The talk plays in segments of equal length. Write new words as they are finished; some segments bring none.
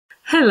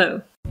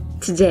Hello!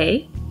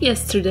 Today,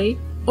 yesterday,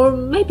 or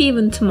maybe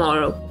even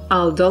tomorrow,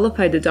 I'll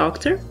dollify the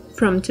Doctor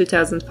from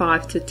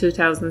 2005 to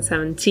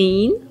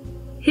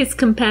 2017, his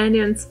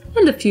companions,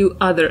 and a few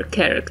other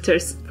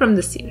characters from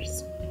the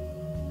series.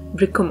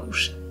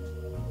 BrickoMotion.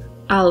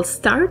 I'll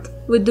start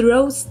with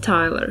Rose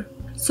Tyler,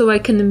 so I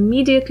can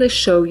immediately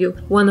show you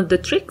one of the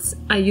tricks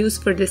I use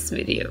for this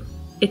video.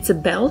 It's a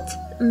belt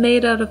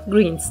made out of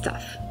green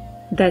stuff.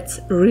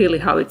 That's really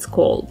how it's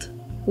called,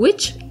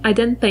 which I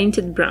then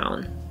painted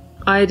brown.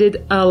 I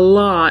did a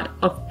lot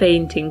of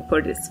painting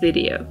for this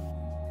video.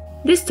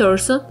 This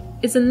torso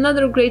is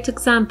another great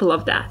example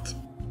of that.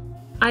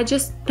 I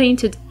just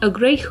painted a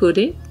grey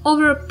hoodie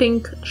over a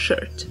pink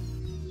shirt.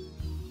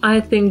 I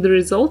think the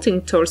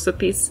resulting torso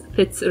piece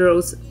fits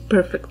Rose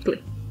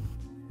perfectly.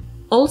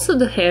 Also,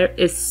 the hair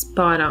is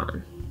spot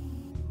on.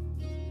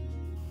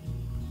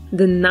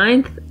 The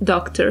 9th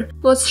Doctor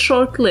was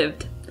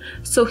short-lived,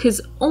 so his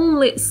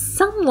only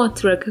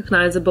somewhat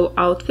recognizable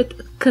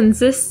outfit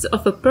consists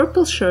of a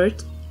purple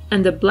shirt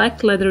and a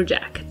black leather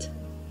jacket.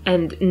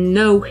 And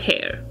no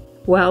hair.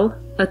 Well,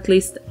 at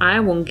least I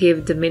won't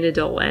give the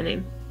minidoll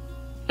any.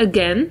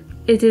 Again,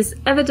 it is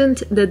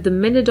evident that the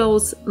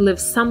minidolls live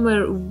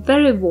somewhere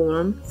very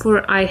warm,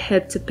 for I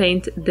had to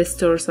paint this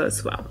torso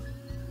as well.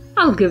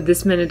 I'll give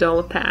this minidoll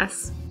a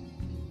pass.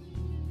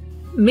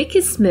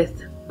 Mickey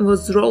Smith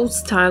was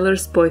Rose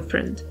Tyler's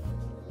boyfriend.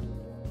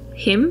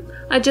 Him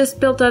I just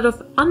built out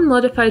of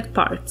unmodified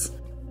parts,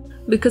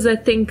 because I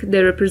think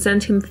they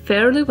represent him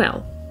fairly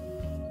well.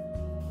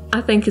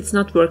 I think it's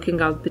not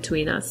working out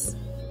between us.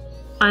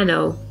 I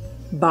know.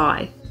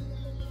 Bye.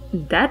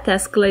 That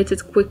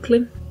escalated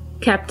quickly.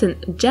 Captain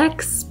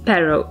Jack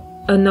Sparrow,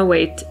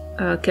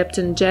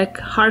 Captain Jack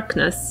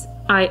Harkness,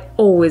 I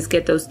always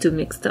get those two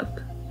mixed up,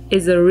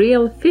 is a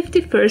real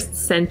 51st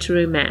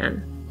century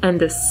man,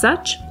 and as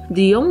such,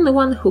 the only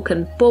one who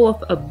can pull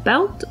off a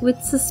belt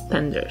with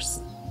suspenders.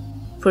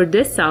 For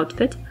this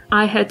outfit,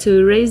 I had to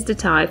erase the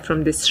tie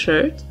from this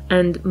shirt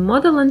and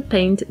model and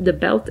paint the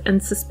belt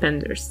and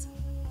suspenders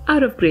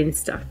out of green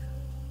stuff.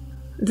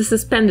 The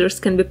suspenders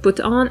can be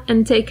put on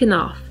and taken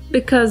off,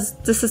 because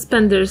the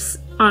suspenders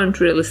aren't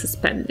really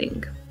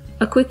suspending.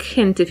 A quick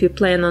hint if you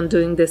plan on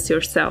doing this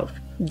yourself: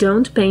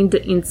 don't paint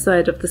the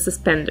inside of the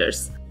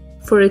suspenders,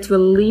 for it will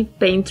leave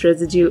paint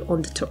residue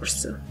on the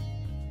torso.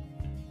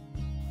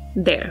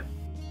 There.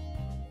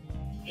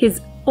 He's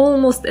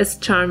almost as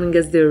charming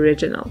as the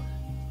original.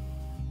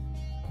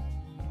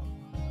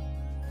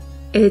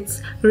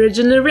 It's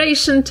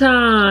regeneration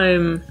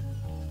time!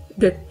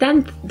 The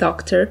 10th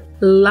Doctor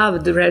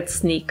loved red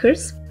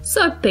sneakers,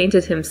 so I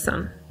painted him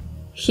some.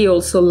 He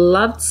also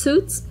loved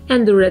suits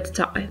and the red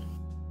tie,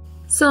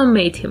 so I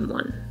made him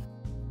one.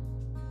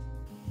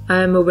 I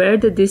am aware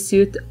that this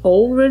suit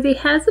already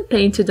has a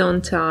painted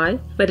on tie,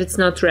 but it's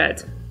not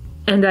red.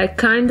 And I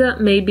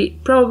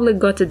probably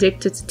got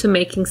addicted to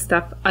making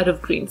stuff out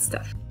of green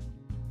stuff.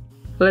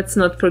 Let's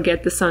not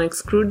forget the sonic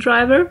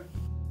screwdriver.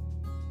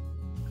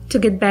 To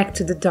get back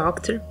to the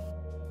Doctor,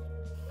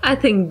 I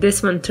think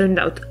this one turned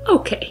out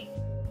okay.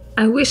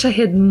 I wish I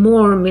had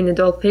more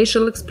minidoll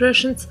facial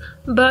expressions,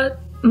 but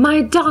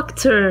my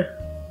Doctor!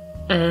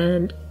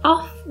 And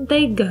off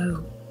they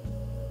go.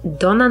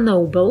 Donna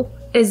Noble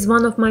is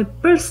one of my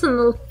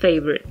personal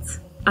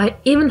favorites. I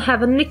even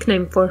have a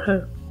nickname for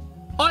her.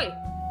 Oi!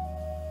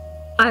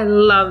 I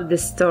love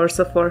this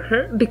torso for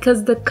her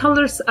because the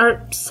colors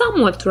are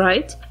somewhat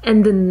right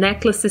and the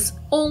necklace is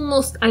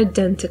almost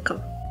identical.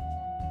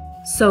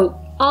 So,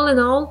 all in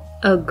all,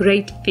 a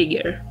great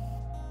figure.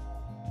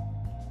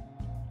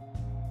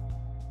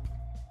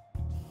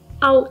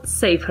 I'll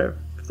save her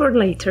for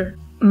later.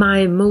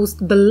 My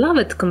most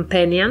beloved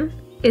companion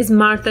is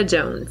Martha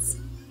Jones.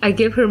 I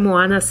gave her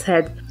Moana's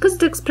head because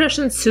the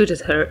expression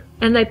suited her,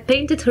 and I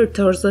painted her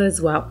torso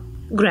as well.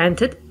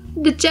 Granted,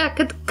 the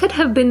jacket could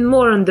have been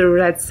more on the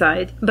red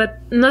side, but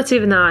not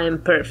even I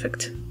am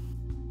perfect.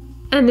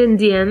 And in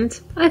the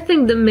end, I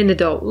think the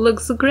minidoll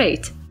looks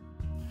great,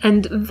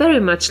 and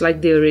very much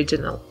like the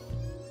original.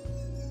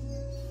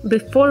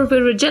 Before we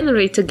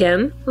regenerate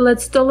again,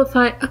 let's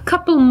dollify a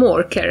couple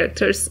more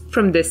characters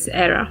from this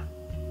era.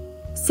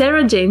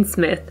 Sarah Jane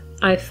Smith,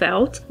 I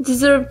felt,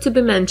 deserved to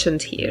be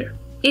mentioned here,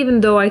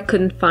 even though I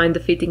couldn't find a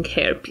fitting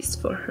hairpiece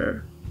for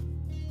her.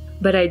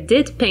 But I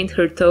did paint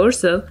her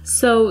torso,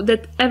 so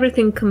that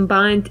everything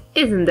combined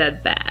isn't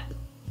that bad.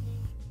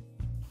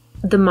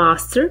 The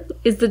Master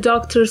is the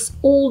Doctor's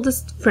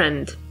oldest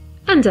friend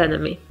and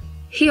enemy.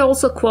 He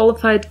also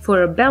qualified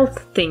for a belt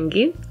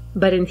thingy,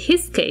 but in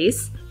his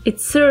case,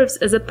 it serves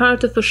as a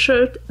part of a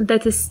shirt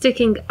that is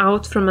sticking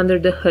out from under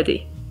the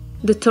hoodie.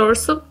 The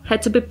torso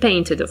had to be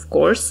painted, of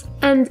course,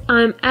 and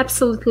I'm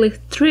absolutely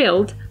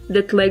thrilled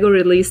that LEGO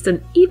released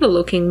an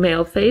evil-looking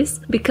male face,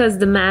 because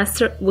the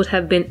Master would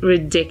have been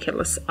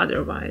ridiculous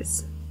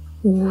otherwise.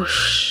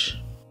 Whoosh!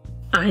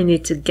 I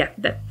need to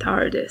get that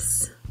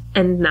Tardis.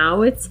 And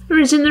now it's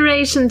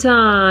regeneration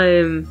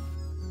time!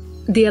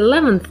 The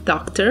 11th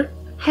Doctor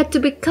had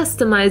to be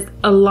customized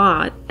a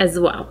lot as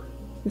well.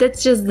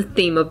 That's just the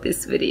theme of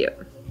this video.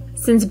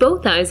 Since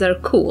both eyes are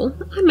cool,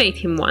 I made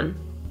him one.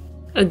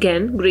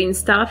 Again, green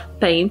stuff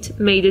paint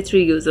made it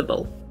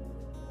reusable.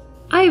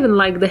 I even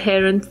like the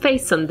hair and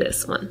face on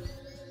this one.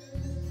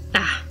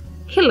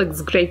 He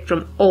looks great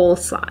from all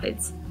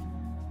sides.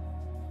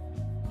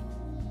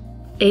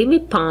 Amy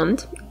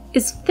Pond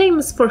is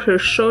famous for her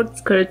short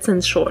skirts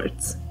and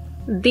shorts.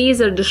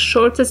 These are the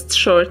shortest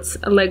shorts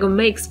LEGO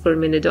makes for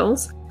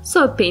minidolls,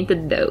 so I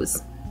painted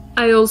those.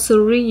 I also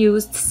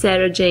reused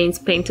Sarah Jane's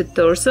painted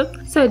torso,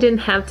 so I didn't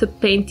have to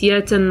paint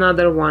yet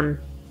another one.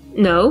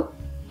 No,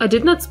 I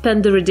did not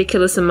spend a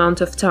ridiculous amount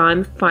of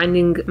time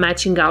finding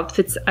matching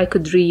outfits I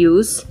could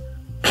reuse.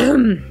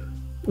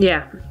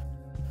 Yeah,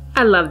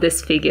 I love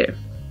this figure.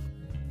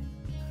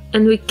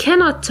 And we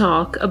cannot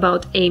talk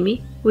about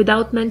Amy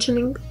without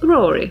mentioning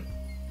Rory.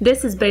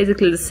 This is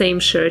basically the same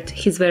shirt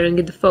he's wearing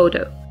in the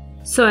photo,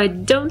 so I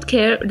don't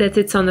care that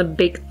it's on a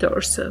big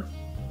torso.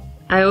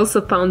 I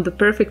also found the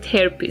perfect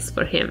hairpiece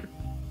for him.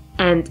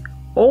 And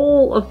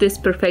all of this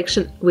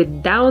perfection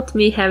without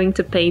me having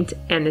to paint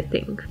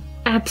anything.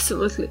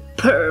 Absolutely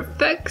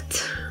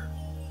perfect!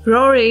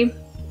 Rory,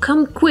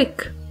 come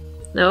quick!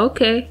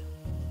 Okay.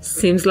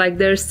 Seems like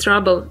there's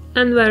trouble,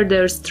 and where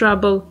there's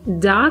trouble,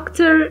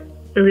 Dr.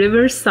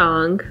 River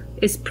Song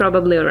is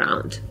probably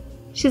around.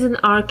 She's an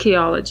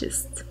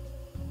archaeologist.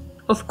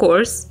 Of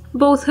course,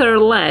 both her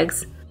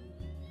legs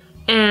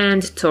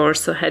and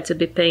torso had to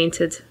be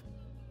painted.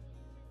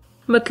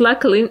 But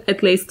luckily,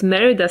 at least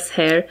Merida's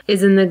hair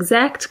is an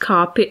exact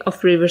copy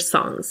of River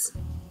Song's.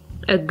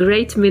 A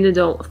great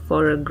minidoll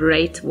for a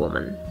great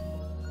woman.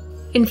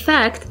 In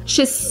fact,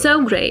 she's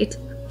so great,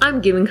 I'm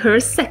giving her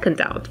a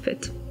second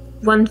outfit.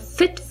 One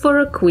fit for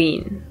a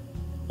queen.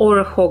 Or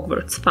a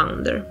Hogwarts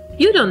founder.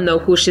 You don't know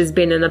who she's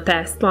been in a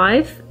past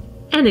life.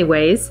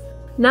 Anyways,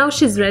 now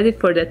she's ready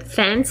for that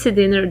fancy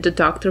dinner the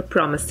doctor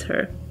promised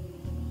her.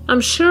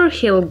 I'm sure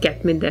he'll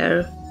get me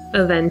there,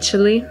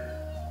 eventually.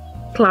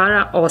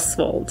 Clara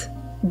Oswald,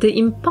 the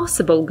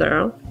impossible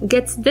girl,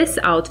 gets this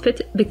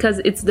outfit because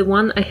it's the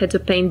one I had to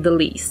paint the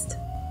least.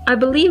 I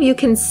believe you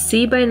can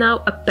see by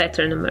now a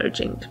pattern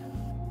emerging.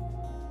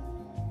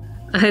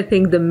 I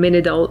think the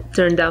minidoll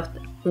turned out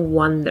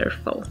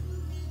wonderful.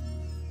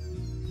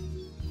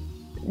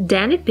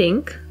 Danny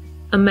Pink,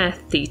 a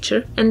math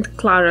teacher and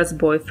Clara's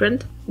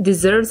boyfriend,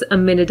 deserves a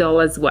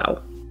minidoll as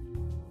well.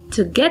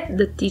 To get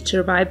the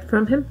teacher vibe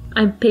from him,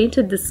 I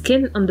painted the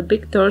skin on the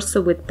big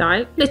torso with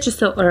dye that you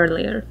saw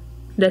earlier.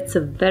 That's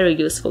a very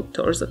useful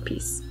torso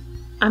piece.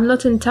 I'm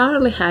not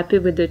entirely happy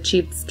with the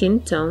achieved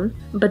skin tone,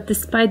 but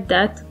despite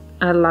that,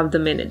 I love the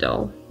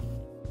minidoll.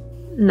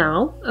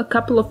 Now, a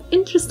couple of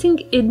interesting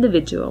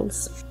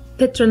individuals.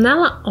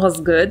 Patronella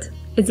Osgood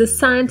is a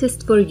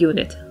scientist for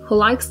UNIT who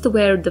likes to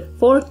wear the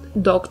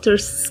 4th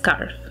Doctor's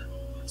scarf.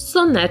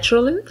 So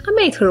naturally, I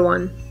made her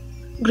one.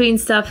 Green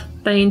stuff,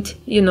 paint,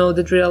 you know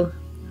the drill.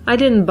 I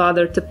didn't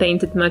bother to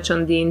paint it much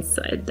on the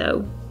inside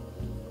though.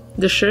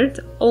 The shirt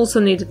also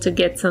needed to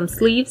get some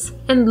sleeves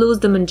and lose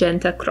the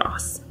magenta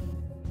cross.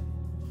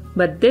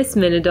 But this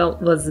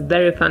minidoll was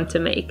very fun to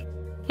make,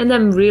 and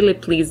I'm really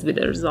pleased with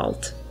the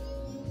result.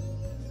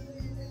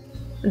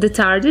 The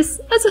Tardis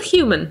as a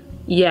human.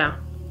 Yeah,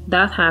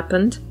 that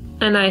happened,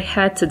 and I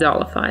had to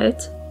dollify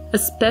it.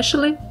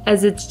 Especially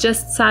as it's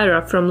just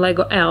Sara from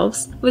LEGO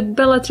Elves with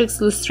Bellatrix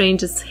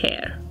Lestrange's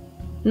hair.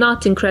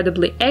 Not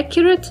incredibly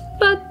accurate,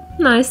 but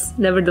nice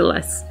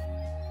nevertheless.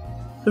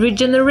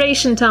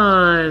 Regeneration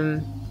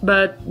time!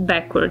 But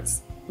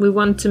backwards. We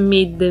want to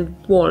meet the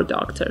War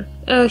Doctor.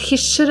 He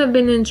should have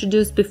been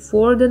introduced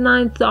before the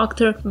 9th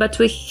Doctor, but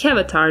we have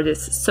a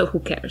TARDIS, so who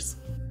cares?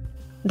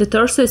 The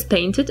torso is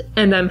painted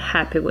and I'm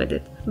happy with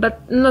it,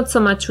 but not so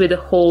much with the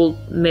whole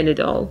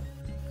minidoll.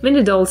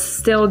 Minidolls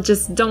still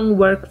just don't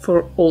work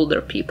for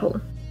older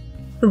people.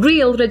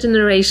 Real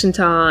regeneration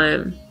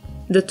time!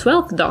 The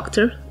 12th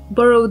Doctor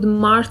borrowed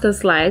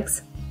Martha's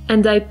legs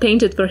and I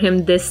painted for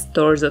him this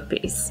torso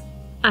piece.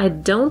 I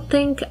don't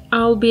think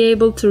I'll be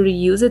able to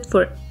reuse it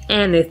for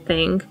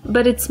anything,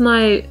 but it's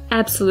my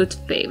absolute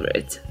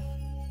favorite.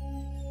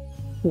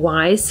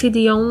 Why is he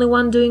the only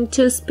one doing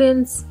 2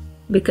 spins?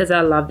 Because I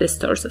love this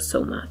torso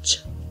so much.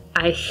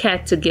 I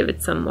had to give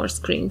it some more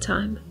screen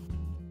time.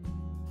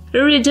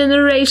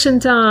 Regeneration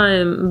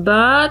time!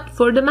 But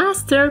for the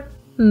master,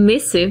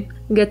 Missy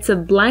gets a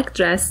black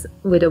dress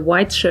with a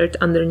white shirt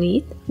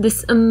underneath,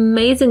 this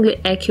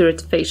amazingly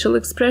accurate facial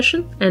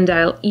expression, and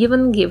I'll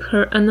even give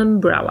her an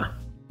umbrella.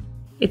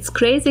 It's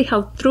crazy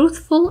how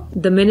truthful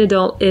the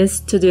minidoll is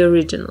to the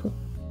original.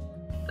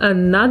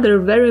 Another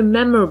very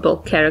memorable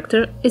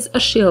character is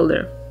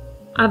Ashildr.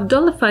 I've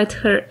dollified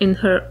her in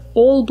her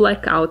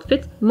all-black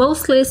outfit,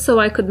 mostly so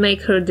I could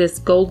make her this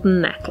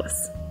golden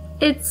necklace.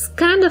 It's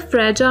kinda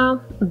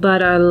fragile,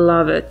 but I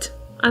love it.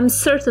 I'm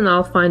certain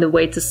I'll find a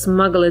way to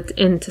smuggle it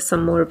into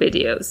some more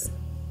videos.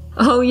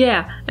 Oh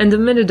yeah, and the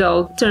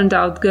minidoll turned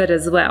out good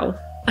as well.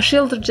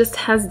 Ashildr just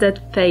has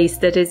that face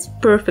that is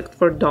perfect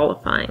for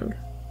dollifying.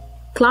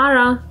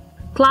 Clara!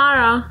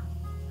 Clara!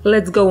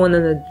 Let's go on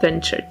an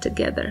adventure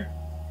together.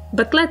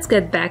 But let's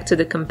get back to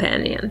the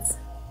companions.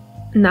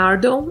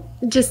 Nardole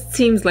just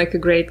seems like a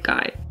great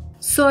guy,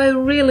 so I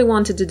really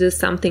wanted to do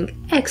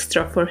something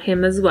extra for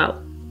him as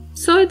well.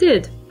 So I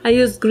did. I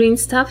used green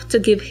stuff to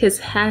give his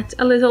hat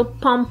a little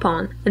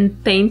pom-pom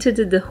and painted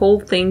the whole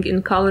thing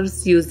in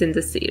colors used in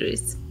the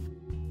series.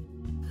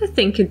 I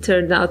think it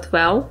turned out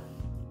well.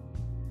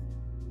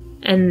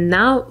 And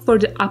now for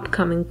the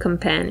upcoming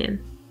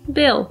companion,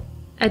 Bill.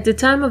 At the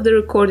time of the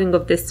recording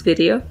of this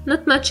video,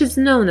 not much is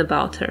known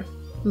about her.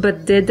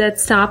 But did that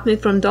stop me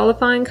from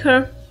dollifying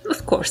her?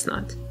 Of course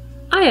not.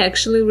 I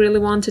actually really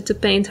wanted to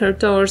paint her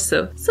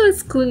torso, so I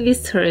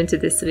squeezed her into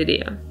this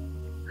video.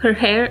 Her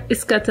hair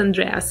is cut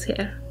Andrea's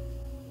hair.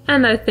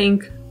 And I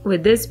think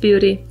with this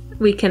beauty,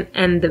 we can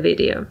end the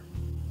video.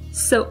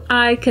 So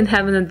I can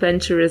have an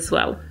adventure as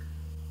well.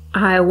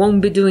 I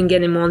won't be doing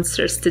any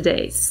monsters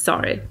today,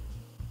 sorry.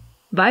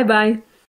 Bye bye!